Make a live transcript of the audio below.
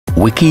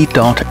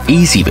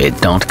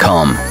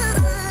wiki.ezvid.com.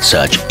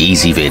 Search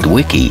Ezvid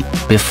Wiki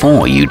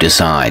before you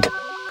decide.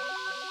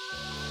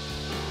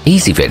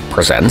 Ezvid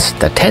presents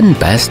the 10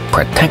 best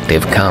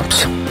protective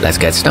cups. Let's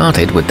get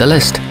started with the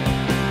list.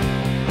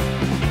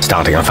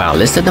 Starting off our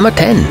list at number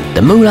 10,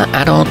 the Mueller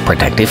Adult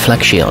Protective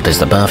Flex Shield is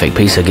the perfect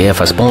piece of gear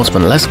for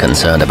sportsmen less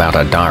concerned about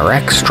a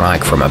direct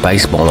strike from a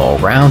baseball or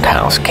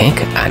roundhouse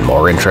kick and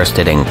more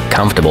interested in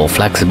comfortable,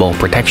 flexible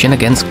protection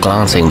against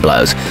glancing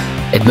blows.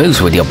 It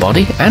moves with your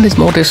body and is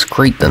more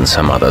discreet than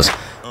some others.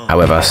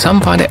 However,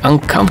 some find it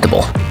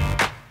uncomfortable.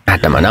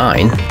 At number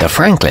 9, the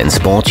Franklin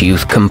Sports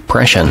Youth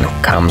Compression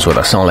comes with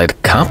a solid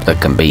cup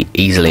that can be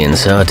easily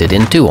inserted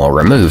into or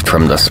removed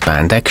from the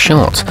spandex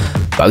shorts.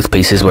 Both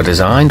pieces were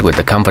designed with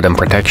the comfort and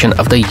protection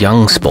of the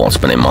young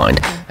sportsman in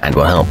mind and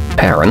will help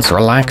parents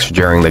relax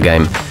during the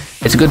game.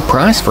 It's a good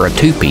price for a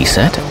 2-piece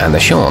set and the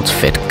shorts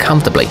fit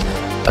comfortably,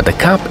 but the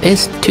cup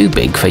is too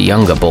big for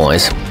younger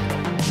boys.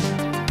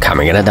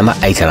 Coming in at number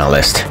 8 on our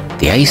list,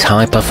 the Ace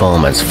High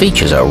Performance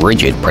features a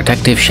rigid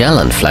protective shell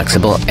and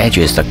flexible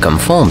edges that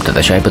conform to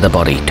the shape of the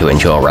body to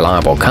ensure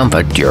reliable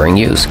comfort during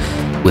use.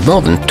 With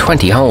more than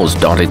 20 holes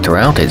dotted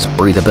throughout, its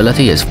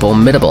breathability is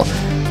formidable.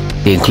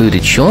 The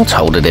included shorts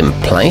hold it in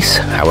place,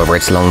 however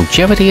its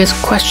longevity is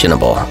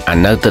questionable,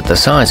 and note that the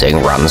sizing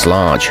runs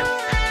large.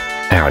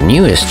 Our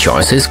newest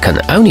choices can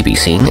only be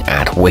seen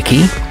at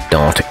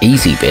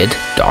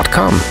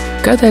wiki.ezvid.com.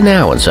 Go there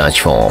now and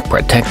search for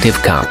protective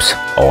cups,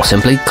 or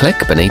simply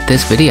click beneath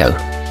this video.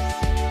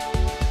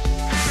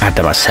 At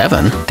number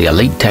 7, the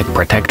Elitetek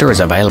Protector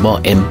is available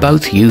in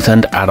both youth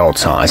and adult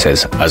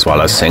sizes, as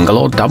well as single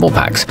or double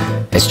packs.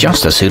 It's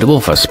just as suitable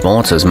for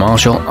sports as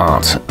martial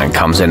arts, and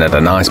comes in at a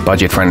nice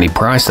budget-friendly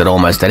price that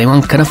almost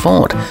anyone can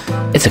afford.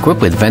 It's equipped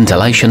with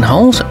ventilation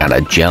holes and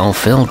a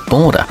gel-filled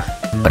border,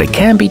 but it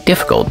can be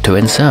difficult to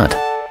insert.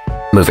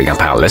 Moving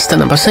up our list to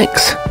number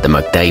 6, the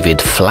mcdavid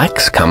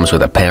Flex comes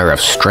with a pair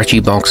of stretchy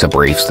boxer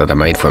briefs that are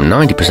made from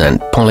 90%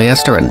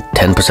 polyester and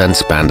 10%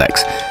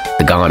 spandex.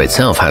 The guard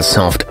itself has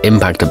soft,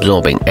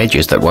 impact-absorbing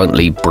edges that won't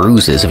leave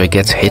bruises if it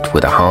gets hit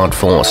with a hard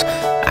force,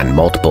 and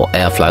multiple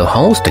airflow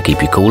holes to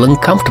keep you cool and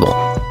comfortable.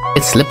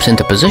 It slips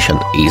into position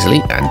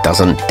easily and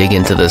doesn't dig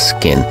into the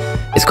skin.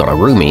 It's got a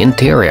roomy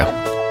interior.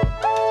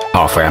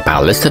 Halfway up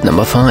our list at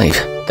number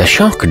 5, the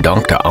Shock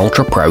Doctor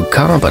Ultra Pro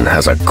Carbon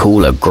has a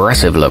cool,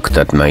 aggressive look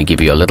that may give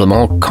you a little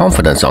more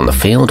confidence on the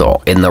field or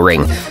in the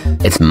ring.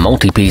 Its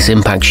multi-piece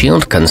impact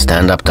shield can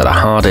stand up to the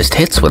hardest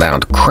hits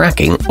without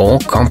cracking or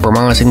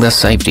compromising the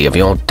safety of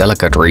your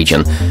delicate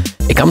region.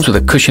 It comes with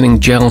a cushioning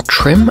gel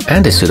trim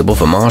and is suitable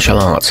for martial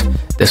arts.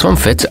 This one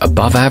fits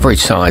above average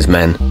size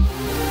men.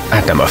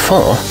 At number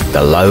 4,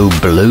 the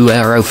lo-bloo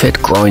aerofit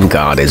groin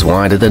guard is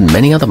wider than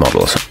many other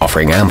models,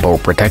 offering ample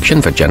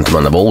protection for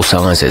gentlemen of all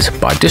sizes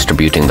by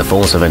distributing the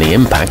force of any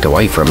impact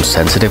away from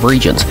sensitive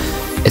regions.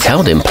 It's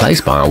held in place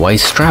by a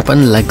waist strap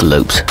and leg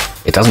loops.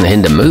 It doesn't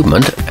hinder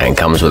movement and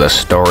comes with a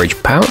storage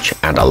pouch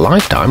and a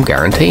lifetime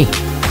guarantee.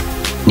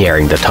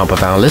 Nearing the top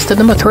of our list at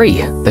number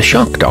 3, the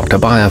Shock Doctor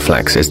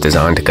Bioflex is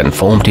designed to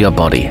conform to your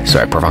body, so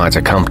it provides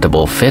a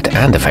comfortable fit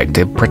and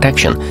effective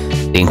protection.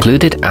 The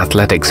included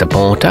athletic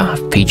supporter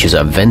features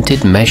a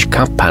vented mesh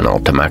cup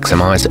panel to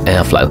maximize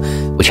airflow,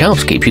 which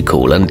helps keep you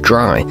cool and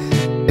dry.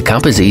 The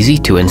cup is easy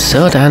to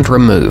insert and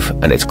remove,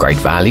 and it's great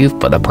value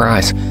for the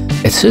price.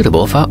 It's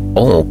suitable for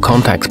all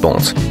contact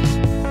sports.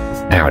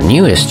 Our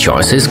newest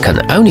choices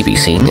can only be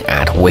seen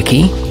at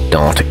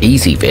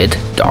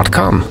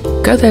wiki.ezvid.com.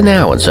 Go there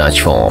now and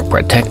search for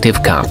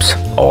protective cups,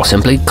 or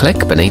simply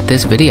click beneath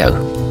this video.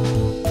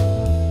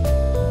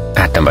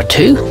 At number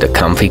 2, the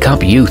Comfy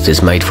Cup Youth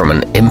is made from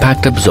an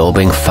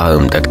impact-absorbing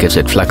foam that gives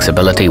it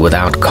flexibility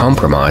without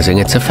compromising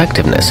its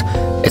effectiveness.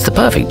 It's the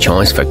perfect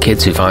choice for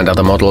kids who find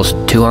other models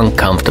too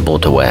uncomfortable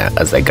to wear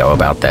as they go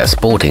about their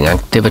sporting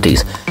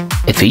activities.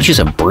 It features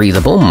a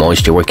breathable,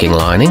 moisture-wicking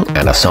lining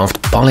and a soft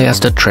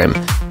polyester trim.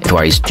 It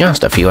weighs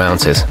just a few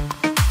ounces.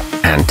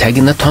 And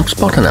taking the top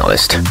spot on our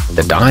list,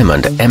 the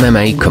Diamond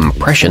MMA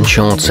Compression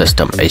Short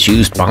System is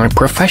used by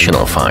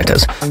professional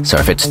fighters, so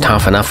if it's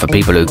tough enough for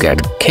people who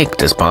get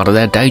kicked as part of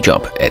their day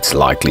job, it's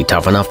likely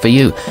tough enough for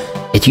you.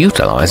 It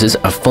utilizes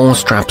a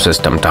 4-strap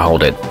system to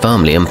hold it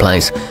firmly in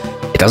place.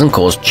 It doesn't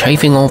cause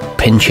chafing or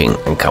pinching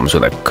and comes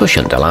with a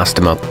cushioned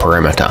elastomer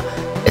perimeter.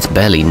 It's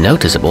barely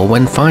noticeable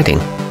when fighting.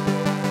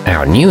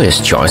 Our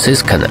newest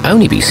choices can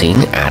only be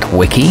seen at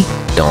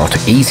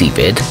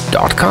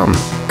wiki.ezvid.com.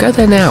 Go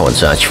there now and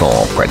search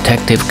for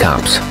protective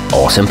cups,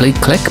 or simply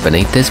click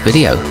beneath this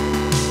video.